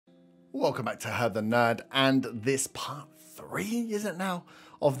Welcome back to Her the Nerd, and this part 3, is it now,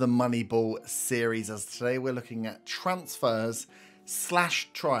 of the Moneyball series, as today we're looking at transfers /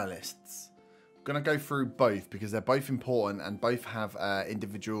 trialists. I'm going to go through both because they're both important and both have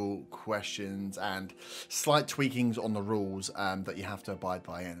individual questions and slight tweakings on the rules that you have to abide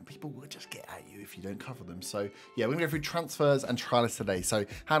by, and people will just get at you if you don't cover them. So yeah, we're going to go through transfers and trialists today. So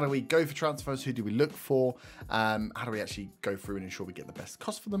how do we go for transfers? Who do we look for? How do we actually go through and ensure we get the best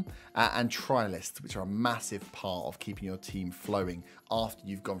cost for them? And trialists, which are a massive part of keeping your team flowing after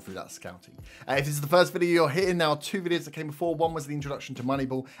you've gone through that scouting. If this is the first video you're hitting, now 2 videos that came before. One was the introduction to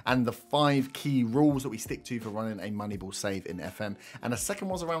Moneyball and the 5 key rules that we stick to for running a Moneyball save in FM, and the second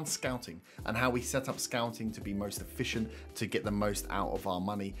was around scouting and how we set up scouting to be most efficient to get the most out of our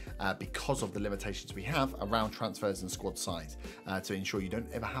money because of the limitations we have around transfers and squad size, to ensure you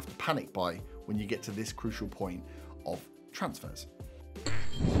don't ever have to panic buy when you get to this crucial point of transfers.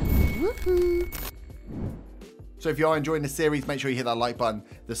 Woohoo! So if you are enjoying the series, make sure you hit that like button,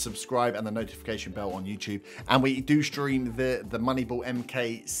 the subscribe and the notification bell on YouTube. And we do stream the Moneyball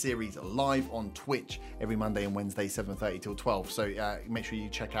MK series live on Twitch every Monday and Wednesday, 7:30 till 12. So make sure you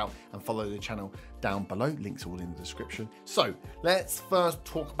check out and follow the channel down below. Links all in the description. So let's first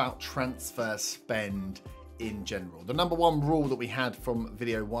talk about transfer spend in general. The number 1 rule that we had from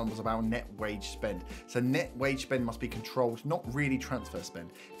video 1 was about net wage spend. So net wage spend must be controlled, not really transfer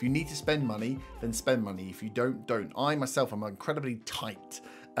spend. If you need to spend money, then spend money. If you don't. I myself am an incredibly tight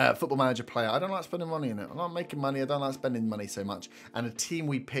football manager player. I don't like spending money in it. I'm not making money. I don't like spending money so much. And the team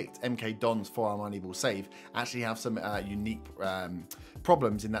we picked, MK Dons, for our Moneyball save, actually have some unique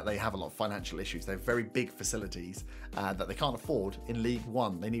problems in that they have a lot of financial issues. They're very big facilities that they can't afford in League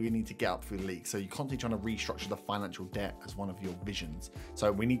 1. They really need to get up through the league. So you're constantly trying to restructure the financial debt as one of your visions.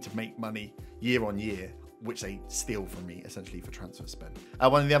 So we need to make money year on year, which they steal from me essentially for transfer spend.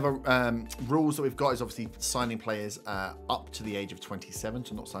 One of the other rules that we've got is obviously signing players up to the age of 27,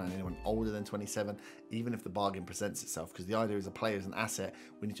 so not signing anyone older than 27, even if the bargain presents itself, because the idea is a player is an asset,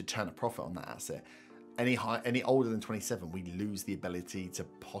 we need to turn a profit on that asset. Any older than 27, we lose the ability to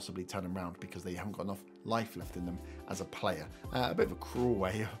possibly turn them around because they haven't got enough life left in them as a player. A bit of a cruel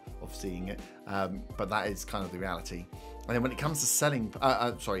way of seeing it, but that is kind of the reality. And then when it comes to selling,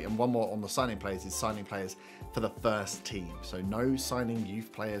 and one more on the signing players is signing players for the first team. So no signing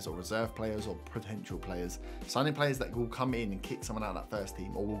youth players or reserve players or potential players. Signing players that will come in and kick someone out of that first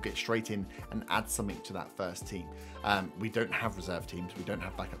team, or will get straight in and add something to that first team. We don't have reserve teams. We don't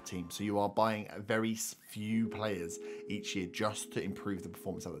have backup teams. So you are buying very few players each year just to improve the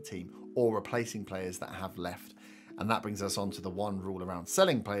performance of the team, or replacing players that have left. And that brings us on to the one rule around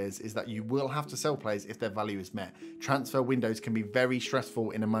selling players, is that you will have to sell players if their value is met. Transfer windows can be very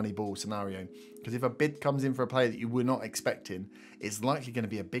stressful in a Moneyball scenario, because if a bid comes in for a player that you were not expecting, it's likely going to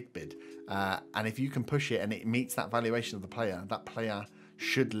be a big bid. And if you can push it and it meets that valuation of the player, that player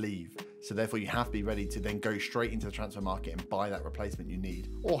should leave. So therefore you have to be ready to then go straight into the transfer market and buy that replacement you need.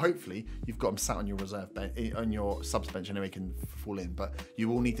 Or hopefully you've got them sat on your reserve bench, on your subs bench, anyway, can fall in. But you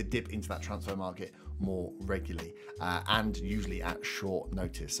will need to dip into that transfer market more regularly and usually at short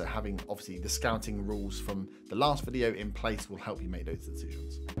notice. So having obviously the scouting rules from the last video in place will help you make those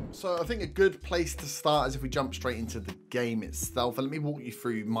decisions. So I think a good place to start is if we jump straight into the game itself. And let me walk you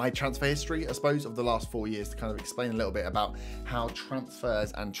through my transfer history, I suppose, of the last 4 years to kind of explain a little bit about how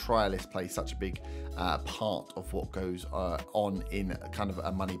transfers and trialists play such a big part of what goes on in kind of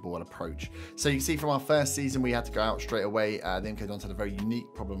a Moneyball approach. So you see from our first season, we had to go out straight away. The MK Dons had a very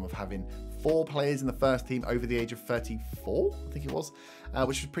unique problem of having 4 players in the first team over the age of 34, I think it was,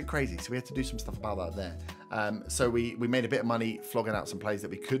 which was pretty crazy. So we had to do some stuff about that there. So we made a bit of money flogging out some players that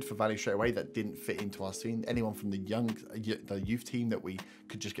we could for value straight away that didn't fit into our team. Anyone from the youth team that we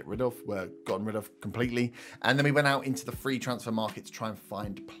could just get rid of were gotten rid of completely. And then we went out into the free transfer market to try and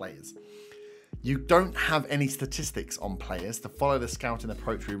find players. You don't have any statistics on players to follow the scouting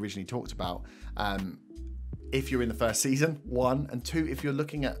approach we originally talked about. If you're in the first season, 1, and 2, if you're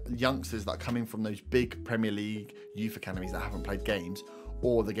looking at youngsters that are coming from those big Premier League youth academies that haven't played games,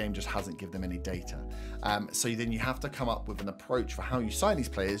 or the game just hasn't given them any data. So then you have to come up with an approach for how you sign these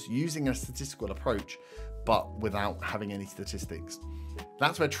players using a statistical approach, but without having any statistics.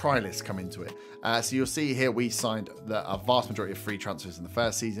 That's where trialists come into it. So you'll see here we signed a vast majority of free transfers in the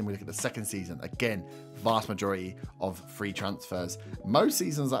first season. We look at the second season, again, vast majority of free transfers. Most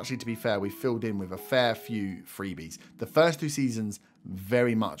seasons, actually, to be fair, we filled in with a fair few freebies. The first 2 seasons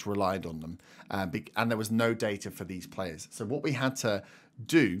very much relied on them, and there was no data for these players. So what we had to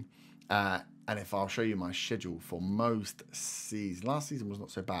do and if I'll show you my schedule for most seasons, last season was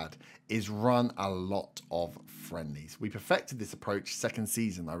not so bad, is run a lot of friendlies. We perfected this approach second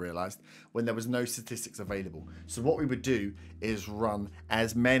season, I realized, when there was no statistics available. So what we would do is run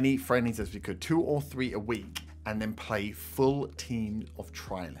as many friendlies as we could, 2 or 3 a week, and then play full teams of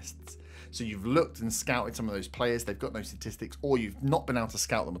trialists. So you've looked and scouted some of those players, they've got no statistics, or you've not been able to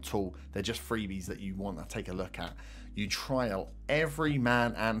scout them at all. They're just freebies that you want to take a look at. You trial every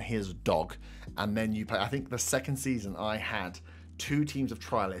man and his dog, and then you play. I think the second season I had 2 teams of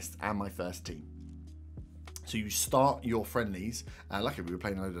trialists and my first team. So you start your friendlies, luckily we were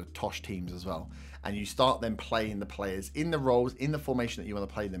playing a load of Tosh teams as well, and you start then playing the players in the roles, in the formation that you want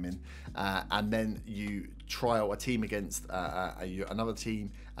to play them in, and then you trial a team against another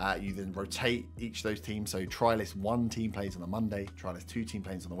team. You then rotate each of those teams, so trialist 1 team plays on a Monday, trialist 2 team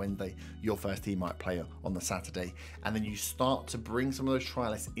plays on a Wednesday, your first team might play on the Saturday, and then you start to bring some of those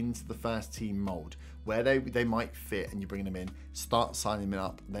trialists into the first team mold, where they might fit, and you bring them in, start signing them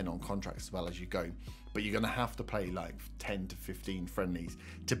up then on contracts as well as you go. But you're going to have to play like 10 to 15 friendlies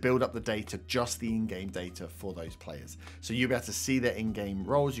to build up the data, just the in-game data for those players. So you'll be able to see their in-game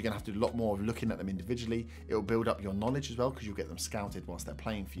roles. You're going to have to do a lot more of looking at them individually. It will build up your knowledge as well, because you'll get them scouted whilst they're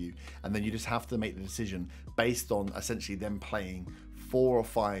playing for you. And then you just have to make the decision based on essentially them playing 4 or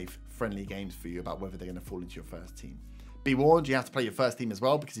 5 friendly games for you about whether they're going to fall into your first team. Be warned, you have to play your first team as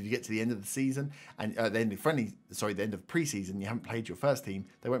well, because if you get to the end of the season and the end of pre-season, you haven't played your first team,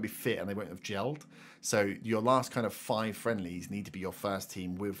 they won't be fit and they won't have gelled. So your last kind of 5 friendlies need to be your first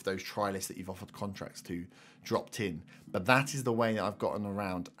team with those trialists that you've offered contracts to dropped in. But that is the way that I've gotten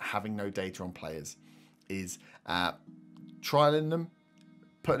around having no data on players, is trialing them,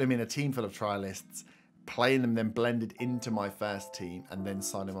 putting them in a team full of trialists, playing them then blended into my first team, and then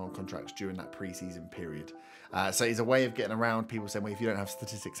signing them on contracts during that pre-season period. So it's a way of getting around people saying, well, if you don't have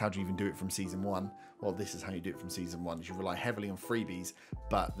statistics, how do you even do it from season 1? Well, this is how you do it from season 1. You rely heavily on freebies,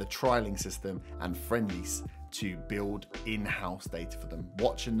 but the trialing system and friendlies to build in-house data for them,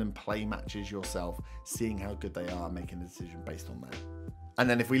 watching them play matches yourself, seeing how good they are, making a decision based on that. And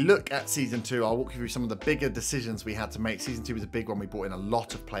then if we look at season 2, I'll walk you through some of the bigger decisions we had to make. Season 2 was a big one. We brought in a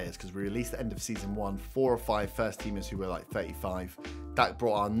lot of players because we released at the end of season 1 4 or 5 first teamers who were like 35. That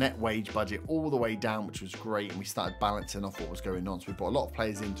brought our net wage budget all the way down, which was great, and we started balancing off what was going on. So we brought a lot of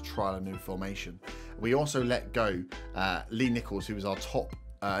players in to trial a new formation. We also let go Lee Nichols, who was our top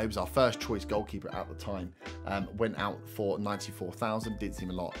he was our first choice goalkeeper at the time, went out for 94,000, didn't seem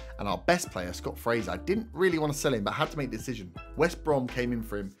a lot. And our best player, Scott Fraser, I didn't really want to sell him, but had to make the decision. West Brom came in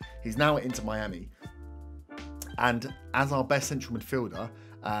for him. He's now at Inter Miami. And as our best central midfielder,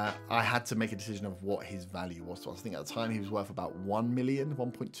 I had to make a decision of what his value was. So I think at the time he was worth about 1 million,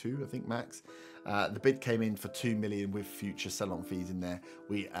 1.2, I think max. The bid came in for 2 million with future sell-on fees in there.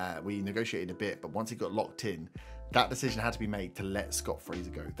 We negotiated a bit, but once he got locked in, that decision had to be made to let Scott Fraser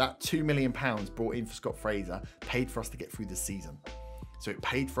go. That £2 million brought in for Scott Fraser paid for us to get through the season. So it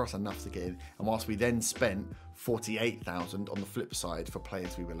paid for us enough to get in. And whilst we then spent 48,000 on the flip side for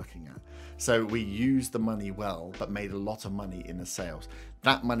players we were looking at. So we used the money well, but made a lot of money in the sales.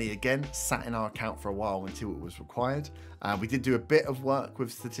 That money, again, sat in our account for a while until it was required. We did do a bit of work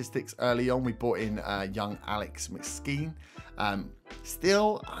with statistics early on. We brought in young Alex McSkeen. We're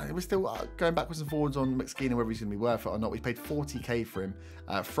still going backwards and forwards on McSkeen and whether he's going to be worth it or not. We paid 40k for him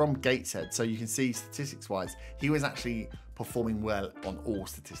from Gateshead. So you can see statistics-wise, he was actually performing well on all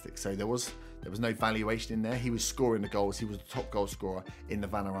statistics. So there was no valuation in there. He was scoring the goals. He was the top goal scorer in the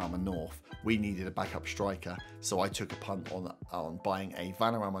Vanarama North. We needed a backup striker, so I took a punt on buying a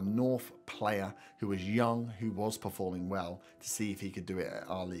Vanarama North player who was young, who was performing well, to see if he could do it at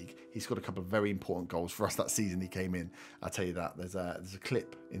our league. He scored a couple of very important goals for us that season he came in. I'll tell you that. There's a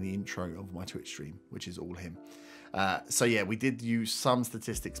clip in the intro of my Twitch stream, which is all him. So yeah, we did use some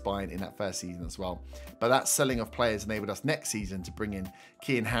statistics buying in that first season as well. But that selling of players enabled us next season to bring in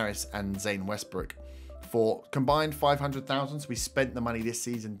Kean Harris and Zane Westbrook for combined 500,000. So we spent the money this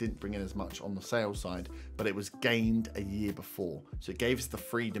season, didn't bring in as much on the sales side, but it was gained a year before. So it gave us the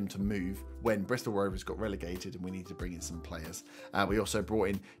freedom to move when Bristol Rovers got relegated and we needed to bring in some players. We also brought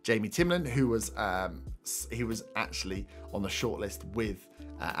in Jamie Timlin, who was actually on the shortlist with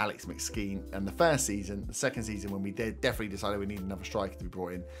Alex McSkeen and the first season. The second season, when we definitely decided we needed another striker to be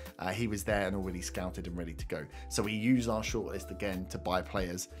brought in, he was there and already scouted and ready to go. So we used our shortlist again to buy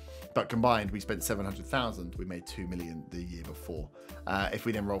players, but combined we spent 700,000. We made 2 million the year before. If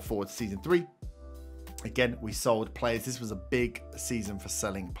we then roll forward to season 3, again, we sold players. This was a big season for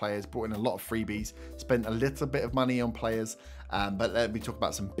selling players. Brought in a lot of freebies, spent a little bit of money on players, but let me talk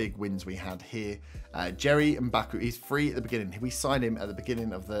about some big wins we had here. Jerry Mbaku, he's free at the beginning. We signed him at the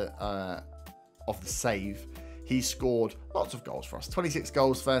beginning of the of the save. He scored lots of goals for us. 26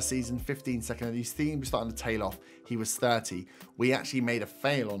 goals first season, 15 second. And his team was starting to tail off. He was 30. We actually made a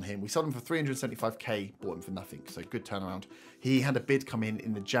fail on him. We sold him for 375k, bought him for nothing. So good turnaround. He had a bid come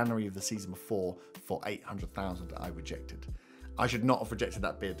in the January of the season before for 800,000 that I rejected. I should not have rejected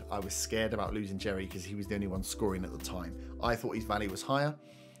that bid. I was scared about losing Jerry because he was the only one scoring at the time. I thought his value was higher.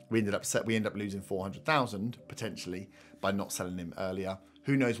 We ended up losing 400,000 potentially by not selling him earlier.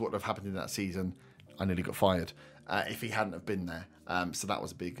 Who knows what would have happened in that season? I nearly got fired if he hadn't have been there. So that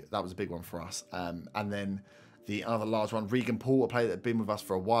was a big one for us. And then the other large one, Regan Paul, a player that had been with us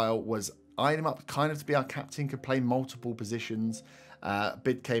for a while, was eyeing him up kind of to be our captain, could play multiple positions.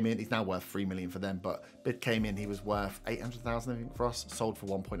 Bid came in. He's now worth 3 million for them, but bid came in. He was worth 800,000, I think, for us. Sold for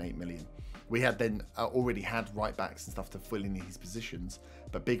 1.8 million. We had then already had right backs and stuff to fill in his positions,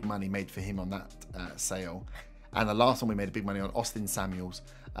 but big money made for him on that sale. And the last one we made a big money on, Austin Samuels,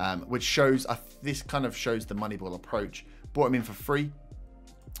 which shows, this kind of shows the Moneyball approach. Bought him in for free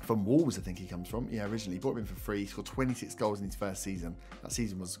from Wolves, I think he comes from. Yeah, originally bought him in for free. He scored 26 goals in his first season. That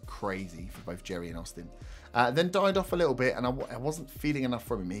season was crazy for both Jerry and Austin. Then died off a little bit, and I wasn't feeling enough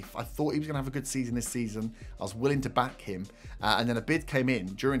from him. I thought he was going to have a good season this season. I was willing to back him, and then a bid came in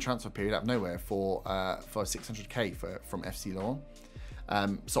during transfer period out of nowhere for 600k from FC Lorient.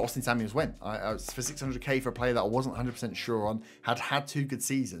 So Austin Samuels went. I was for 600k for a player that I wasn't 100% sure on, had 2 good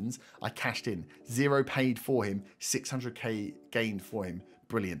seasons. I cashed in. 0 paid for him, 600k gained for him.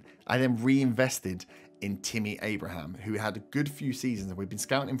 Brilliant. I then reinvested in Timmy Abraham, who had a good few seasons, and we've been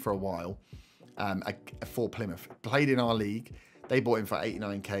scouting him for a while for Plymouth. Played in our league. They bought him for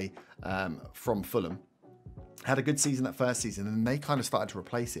 89k from Fulham. Had a good season that first season, and they kind of started to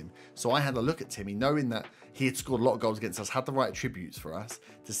replace him. So I had a look at Timmy, knowing that he had scored a lot of goals against us, had the right attributes for us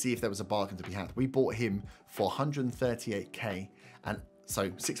to see if there was a bargain to be had. We bought him for 138k, and so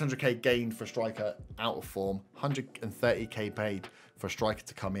 600k gained for a striker out of form, 130k paid for a striker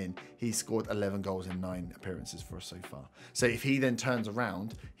to come in. He scored 11 goals in 9 appearances for us so far. So if he then turns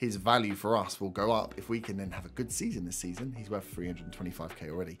around, his value for us will go up. If we can then have a good season this season, he's worth 325k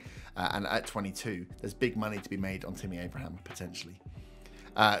already. And at 22, there's big money to be made on Timmy Abraham potentially.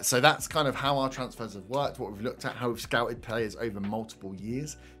 So that's kind of how our transfers have worked, what we've looked at, how we've scouted players over multiple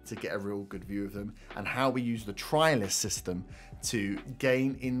years to get a real good view of them, and how we use the trialist system to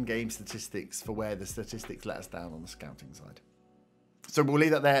gain in-game statistics for where the statistics let us down on the scouting side. So we'll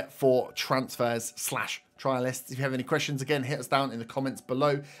leave that there for transfers / trialists. If you have any questions, again, hit us down in the comments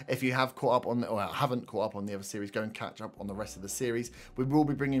below. If you have caught up on, or haven't caught up on the other series, go and catch up on the rest of the series. We will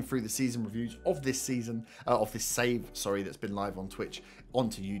be bringing through the season reviews of this season, of this save, sorry, that's been live on Twitch,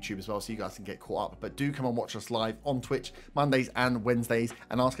 onto YouTube as well, so you guys can get caught up. But do come and watch us live on Twitch Mondays and Wednesdays,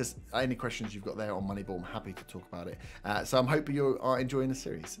 and ask us any questions you've got there on Moneyball. I'm happy to talk about it. So I'm hoping you are enjoying the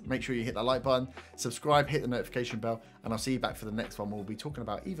series. Make sure you hit that like button, subscribe, hit the notification bell, and I'll see you back for the next one. We'll be talking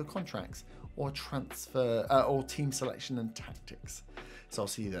about either contracts or transfer or team selection and tactics. So I'll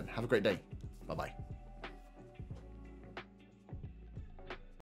see you then. Have a great day. Bye bye.